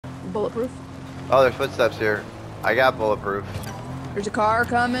bulletproof? Oh, there's footsteps here. I got bulletproof. There's a car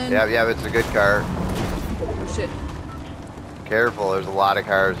coming. Yeah, it's a good car. Oh shit. Careful, there's a lot of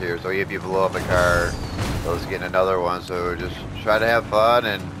cars here, so if you blow up a car, let's get another one. So just try to have fun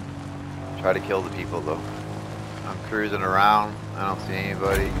and try to kill the people though. I'm cruising around, I don't see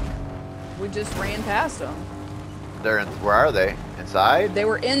anybody. We just ran past them. They're in, where are they? Inside? They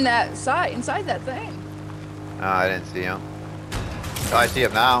were in that side, inside that thing. Oh, I didn't see them. Oh, I see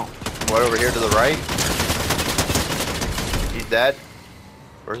him now. What, over here to the right? He's dead.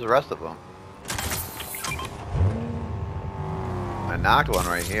 Where's the rest of them? I knocked one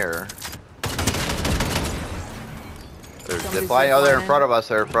right here. There's zip line. Oh, they're in front of us.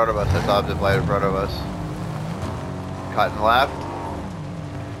 They're in front of us. I saw a zip line in front of us. Cutting left.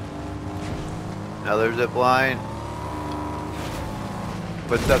 Another zip line.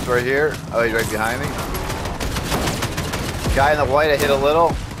 Footsteps right here. Oh, he's right behind me. Guy in the white, I hit a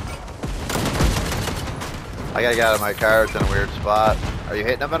little. I gotta get out of my car. It's in a weird spot. Are you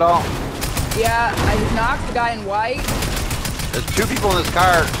hitting him at all? Yeah, I knocked the guy in white. There's two people in this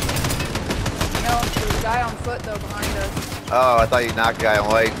car. No, there's a guy on foot though behind us. Oh, I thought you knocked the guy in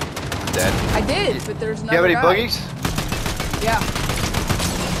white. Dead. I did, but there's Do you another have any guy. boogies? Yeah.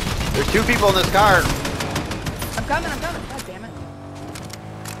 There's two people in this car. I'm coming. God damn it.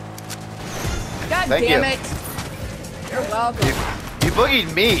 God Thank damn you. it. You're welcome. You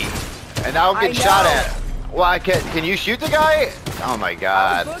boogied me, and now I'm getting shot at. Well, can you shoot the guy? Oh my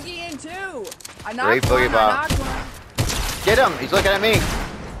god. I was boogieing too. I Great knocked boogie one, bomb. I knocked one. Get him, he's looking at me.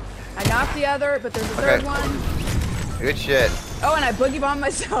 I knocked the other, but there's a third one. Good shit. Oh, and I boogie bombed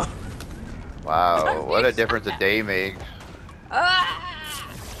myself. Wow, what a difference a day makes. Ah!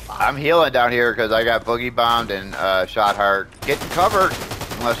 I'm healing down here because I got boogie bombed and shot hard. Get covered,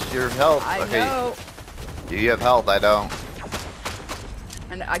 unless you're health. I Okay. know. Do you have health? I don't.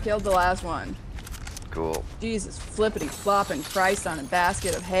 And I killed the last one. Cool. Jesus, flippity flopping Christ on a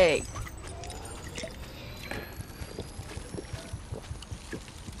basket of hay.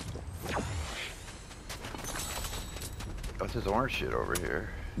 What's this orange shit over here?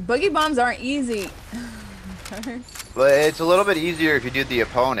 Boogie bombs aren't easy. But it's a little bit easier if you do the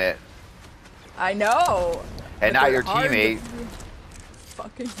opponent I know. and not your teammate.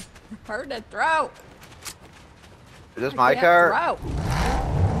 Fucking hard to throw. Is this my car? Throw.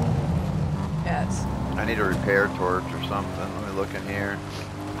 Yes. I need a repair torch or something. Let me look in here.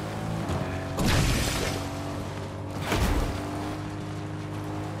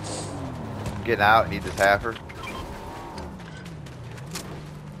 I'm getting out. Need this halfer.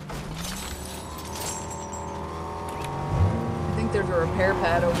 I think there's a repair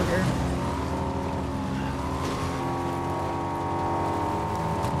pad over here.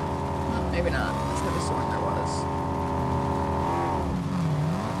 No, maybe not. I could have sworn there was.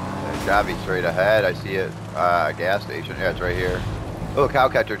 There's gotta be straight ahead. I see it. A gas station. Yeah, it's right here. Oh, a cow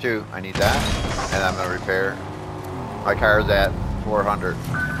catcher too. I need that. And I'm gonna repair. My car's at 400.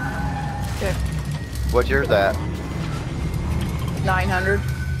 Okay. What's yours at? 900.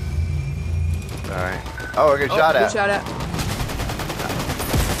 Alright. Oh, we're getting shot Good at. shot at.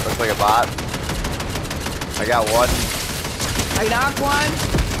 Looks like a bot. I got one. I knocked one.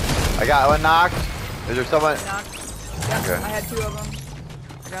 I got one knocked. Is there someone? Knocked. Yep, Okay. I had two of them.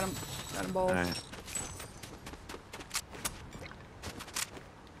 I got them. Got them both. Alright.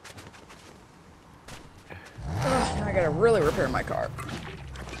 Ugh, now I gotta really repair my car.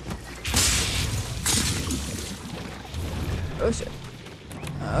 Oh shit.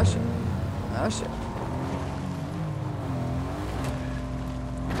 Oh shit. Oh shit.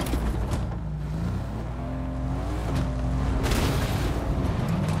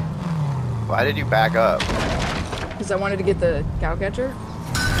 Why did you back up? Because I wanted to get the cow catcher.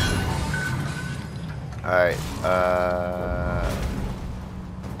 Alright,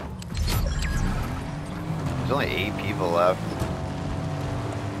 there's only 8 people left.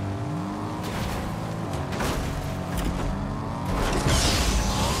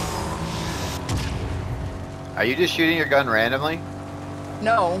 Are you just shooting your gun randomly?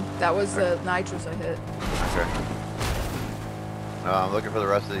 No, that was the nitrous I hit. Okay. No, I'm looking for the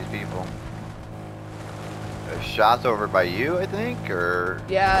rest of these people. Shots over by you, I think, or?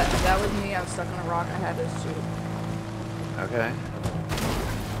 Yeah, that was me. I was stuck on a rock. I had to shoot him. Okay.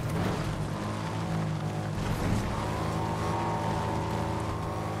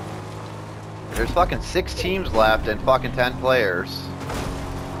 There's fucking 6 teams left and fucking 10 players.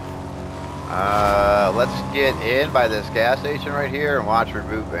 Let's get in by this gas station right here and watch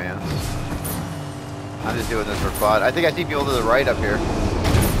reboot vans. I'm just doing this for fun. I think I see people to the right up here.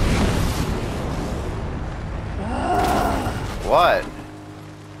 What?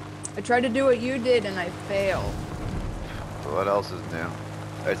 I tried to do what you did and I failed. So what else is new?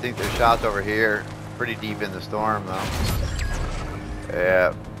 I think there's shots over here. Pretty deep in the storm though.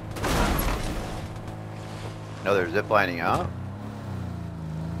 Yeah. No, they're ziplining up.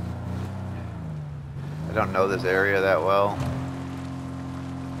 I don't know this area that well.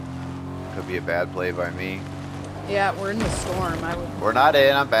 Could be a bad play by me. Yeah, we're in the storm. We're not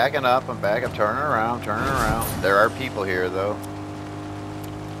in. I'm backing up. I'm turning around, turning around. There are people here though.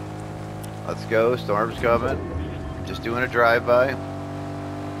 Let's go. Storm's coming. Just doing a drive-by.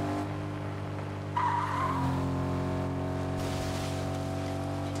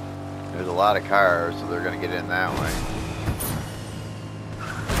 There's a lot of cars, so they're going to get in that way.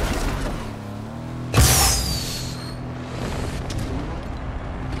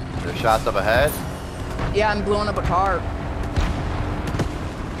 There's shots up ahead. Yeah, I'm blowing up a car.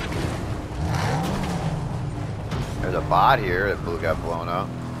 There's a bot here that got blown up.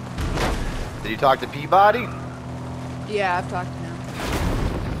 Did you talk to Peabody? Yeah, I've talked to him.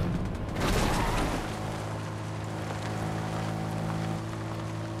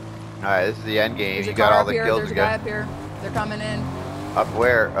 Alright, this is the end game. There's You a got car all up the here. kills There's a again. guy up here. They're coming in. Up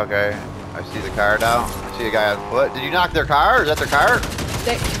where? Okay. I see the car now. I see a guy on foot. Did you knock their car? Is that their car?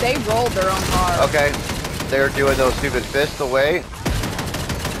 They rolled their own car. Okay. They're doing those stupid fists away.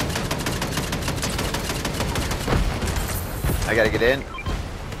 I gotta get in.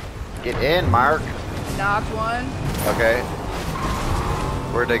 Get in, Mark. Knocked one. Okay.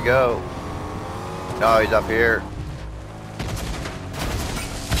 Where'd they go? No, he's up here.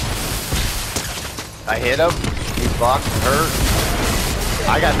 I hit him. He's fucked, hurt.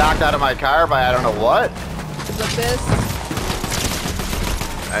 I got knocked out of my car by I don't know what. It's a fist.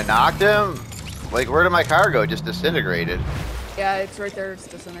 I knocked him. Like, where did my car go? Just disintegrated. Yeah, it's right there. It's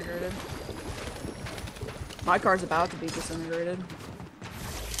disintegrated. My car's about to be disintegrated.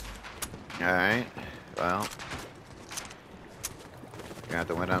 Alright. Well. Gonna have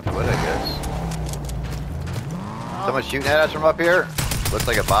to win on foot, I guess. Oh. Someone shooting at us from up here? Looks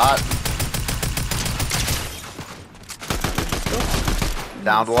like a bot.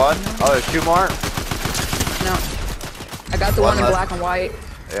 Downed one. Oh, there's two more? No. I got the one in left. black and white.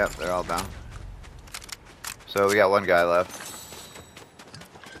 Yep, they're all down. So we got one guy left.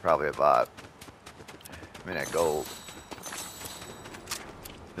 Probably a bot. I mean, that gold.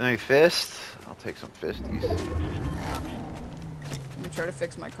 Any fist? I'll take some fisties. Let me try to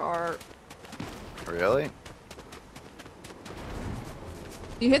fix my car. Really?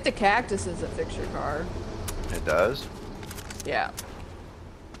 You hit the cactuses that fix your car. It does? Yeah.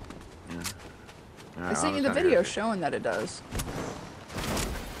 I sent you the video showing that it does.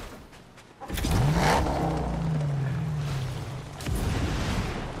 I'm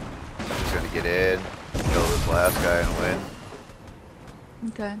just gonna get in, kill this last guy and win.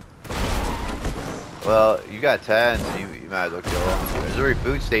 Okay. Well, you got 10, so you might as well kill him. There's a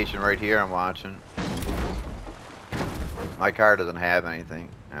reboot station right here I'm watching. My car doesn't have anything.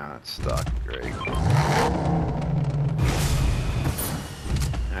 No, it's stuck. Great.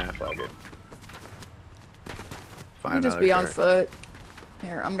 Ah, fuck it. You can just be on foot.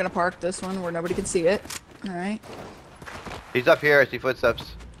 Here, I'm gonna park this one where nobody can see it. Alright. He's up here, I see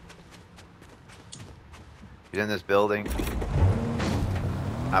footsteps. He's in this building.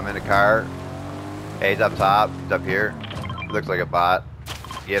 I'm in a car. Hey, he's up top. He's up here. Looks like a bot.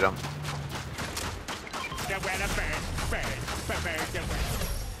 Get him.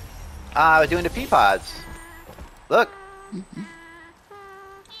 Ah, I was doing the pea pods. Look.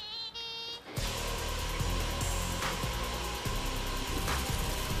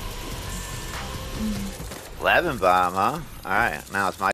 11 bomb, huh? Alright, now it's my